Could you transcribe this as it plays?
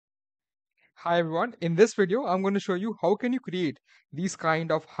Hi everyone, in this video I'm going to show you how can you create these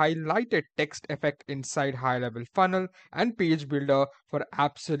kind of highlighted text effect inside high level funnel and page builder for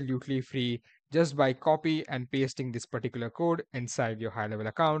absolutely free just by copy and pasting this particular code inside your high level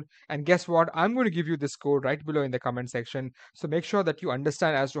account. And guess what? I'm going to give you this code right below in the comment section. So make sure that you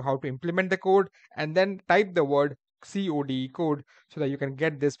understand as to how to implement the code and then type the word code so that you can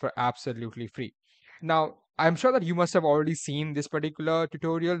get this for absolutely free. Now, I'm sure that you must have already seen this particular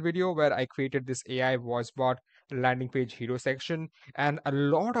tutorial video where I created this AI voice bot landing page hero section, and a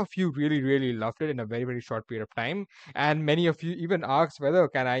lot of you really loved it in a very short period of time. And many of you even asked whether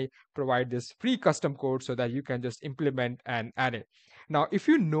can I provide this free custom code so that you can just implement and add it. Now, if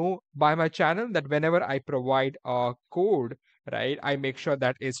you know by my channel that whenever I provide a code, right, I make sure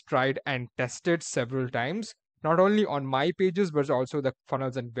that it's tried and tested several times, not only on my pages but also the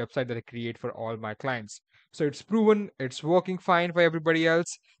funnels and website that I create for all my clients. So it's proven, it's working fine for everybody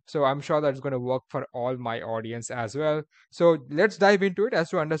else. So I'm sure that it's going to work for all my audience as well. So let's dive into it as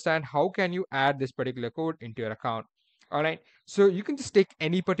to understand how can you add this particular code into your account. All right. So you can just take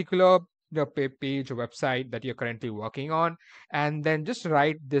any particular page or website that you're currently working on, and then just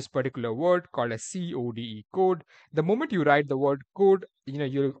write this particular word called a code. The moment you write the word code,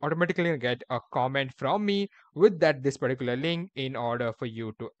 you'll automatically get a comment from me with this particular link in order for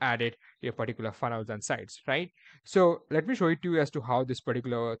you to add it to your particular funnels and sites, right? So let me show it to you as to how this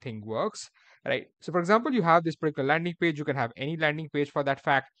particular thing works, right? So for example, you have this particular landing page. You can have any landing page for that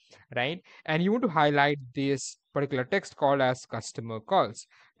fact, right? And you want to highlight this particular text called as customer calls,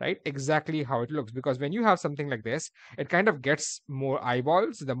 right? Exactly how it looks, because when you have something like this, it kind of gets more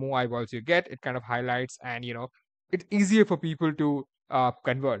eyeballs. The more eyeballs you get, it kind of highlights, and it's easier for people to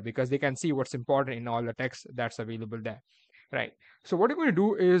convert because they can see what's important in all the text that's available there, right? So what we're going to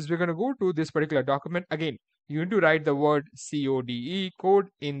do is we're going to go to this particular document. Again, you need to write the word code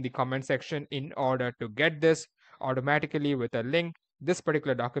in the comment section in order to get this automatically with a link. This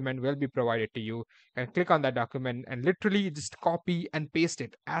particular document will be provided to you, and click on that document and literally just copy and paste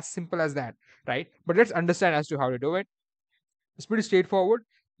it, as simple as that, right? But let's understand as to how to do it. It's pretty straightforward.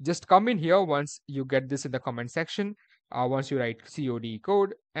 Just come in here once you get this in the comment section. Once you write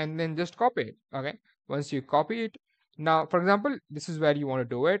code and then just copy it. Okay. Once you copy it, now for example, this is where you want to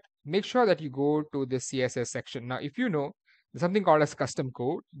do it. Make sure that you go to the CSS section. Now, if you know, there's something called as custom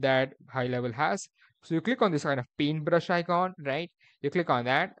code that high level has. So you click on this kind of paintbrush icon, right? You click on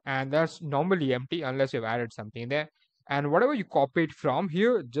that, and that's normally empty unless you've added something there. And whatever you copied from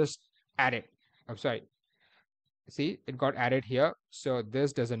here, just add it. I'm sorry, see, it got added here, so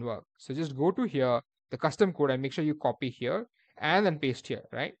this doesn't work. So just go to here, the custom code, and make sure you copy here and then paste here,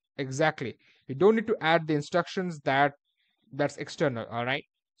 right? Exactly. You don't need to add the instructions that's external. All right,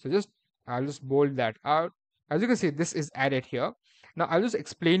 so I'll just bold that out. As you can see, this is added here. Now I'll just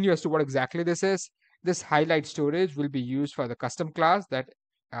explain you as to what exactly this is. This highlight storage will be used for the custom class that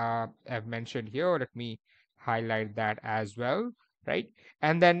I've mentioned here. Let me highlight that as well, right?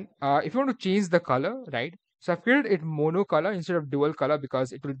 And then if you want to change the color, right, so I've created it mono color instead of dual color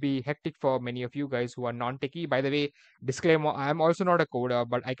because it will be hectic for many of you guys who are non-techie. By the way, disclaimer, I'm also not a coder,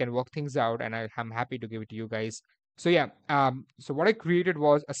 but I can work things out, and I'm happy to give it to you guys. So yeah, so what I created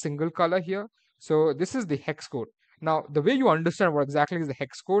was a single color here. So this is the hex code. Now, the way you understand what exactly is the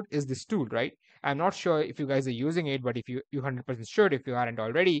hex code is this tool, right? I'm not sure if you guys are using it, but if you 100% should if you aren't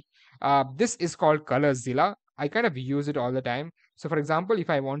already. This is called Colorzilla. I kind of use it all the time. So for example,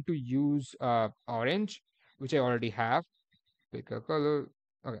 if I want to use orange, which I already have, pick a color.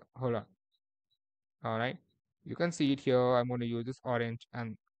 Okay, hold on. All right, you can see it here. I'm going to use this orange,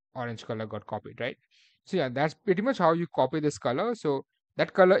 and orange color got copied, right? So yeah, that's pretty much how you copy this color. So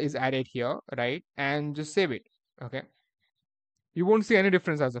that color is added here, right? And just save it. Okay, you won't see any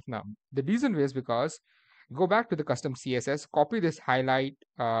difference as of now. The reason is because go back to the custom CSS, copy this highlight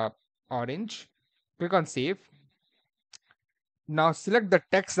orange, click on save. Now select the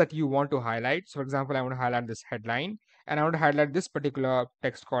text that you want to highlight. So for example, I want to highlight this headline, and I want to highlight this particular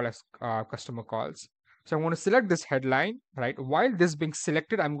text called as customer calls. So I'm going to select this headline, right? While this being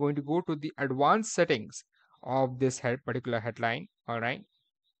selected, I'm going to go to the advanced settings of this particular headline. All right.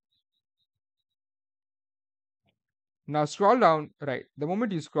 Now scroll down, right? The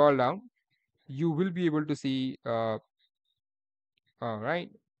moment you scroll down, you will be able to see, all right,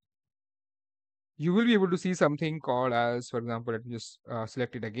 you will be able to see something called as, for example, let me just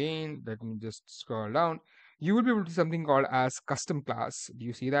select it again. Let me just scroll down. You will be able to see something called as custom class. Do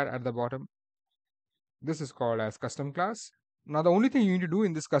you see that at the bottom? This is called as custom class. Now, the only thing you need to do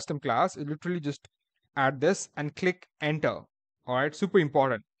in this custom class is literally just add this and click enter. All right, super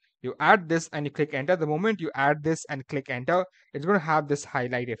important. You add this and you click enter. The moment you add this and click enter, it's going to have this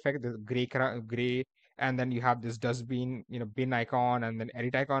highlight effect, the gray, and then you have this dustbin, bin icon, and then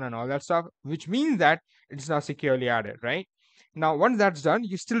edit icon and all that stuff, which means that it's now securely added, right? Now, once that's done,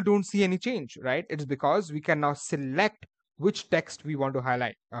 you still don't see any change, right? It's because we can now select which text we want to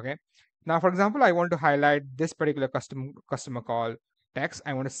highlight. Okay. Now, for example, I want to highlight this particular customer call text.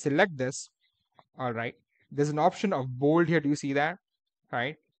 I want to select this. All right. There's an option of bold here. Do you see that?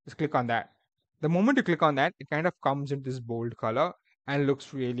 Right. Just click on that. The moment you click on that, it kind of comes in this bold color and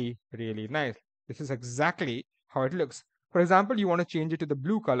looks really, really nice. This is exactly how it looks. For example, you want to change it to the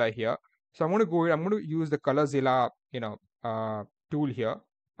blue color here. So I'm going to use the ColorZilla, tool here.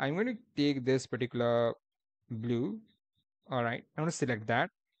 I'm going to take this particular blue. All right. I'm going to select that.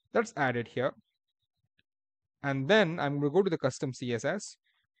 That's added here. And then I'm going to go to the custom CSS.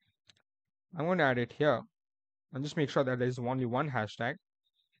 I'm going to add it here and just make sure that there's only one hashtag.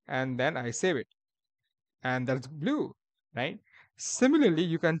 And then I save it. And that's blue, right? Similarly,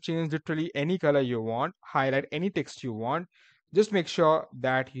 you can change literally any color you want, highlight any text you want. Just make sure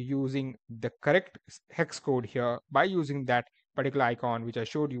that you're using the correct hex code here by using that particular icon which I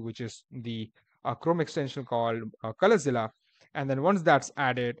showed you, which is the Chrome extension called ColorZilla. And then once that's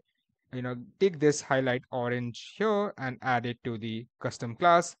added, take this highlight orange here and add it to the custom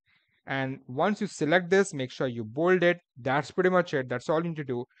class. And once you select this, make sure you bold it. That's pretty much it. That's all you need to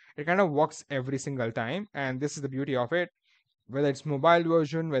do. It kind of works every single time. And this is the beauty of it. Whether it's mobile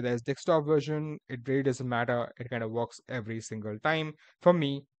version, whether it's desktop version, it really doesn't matter. It kind of works every single time for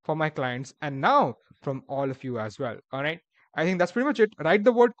me, for my clients, and now from all of you as well. All right. I think that's pretty much it. Write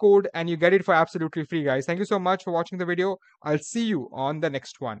the word code and you get it for absolutely free, guys. Thank you so much for watching the video. I'll see you on the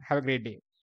next one. Have a great day.